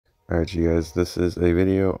Alright you guys, this is a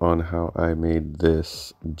video on how I made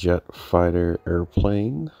this jet fighter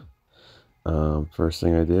airplane. First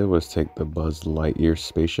thing I did was take the Buzz Lightyear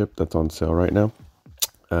spaceship that's on sale right now.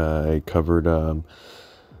 I covered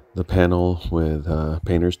the panel with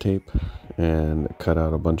painter's tape and cut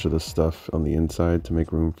out a bunch of the stuff on the inside to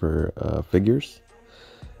make room for figures.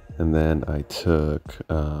 And then I took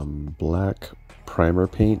black primer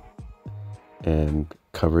paint and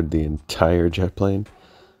covered the entire jet plane.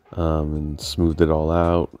 And smoothed it all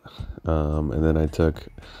out. And then I took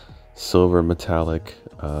silver metallic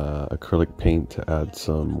acrylic paint to add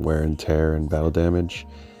some wear and tear and battle damage,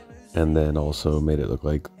 and then also made it look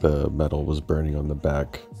like the metal was burning on the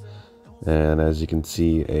back. And as you can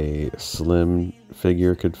see, a slim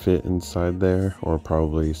figure could fit inside there, or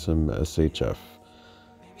probably some SHF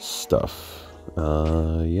stuff.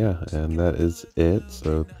 Yeah, and that is it.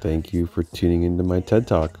 So thank you for tuning into my TED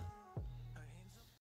Talk.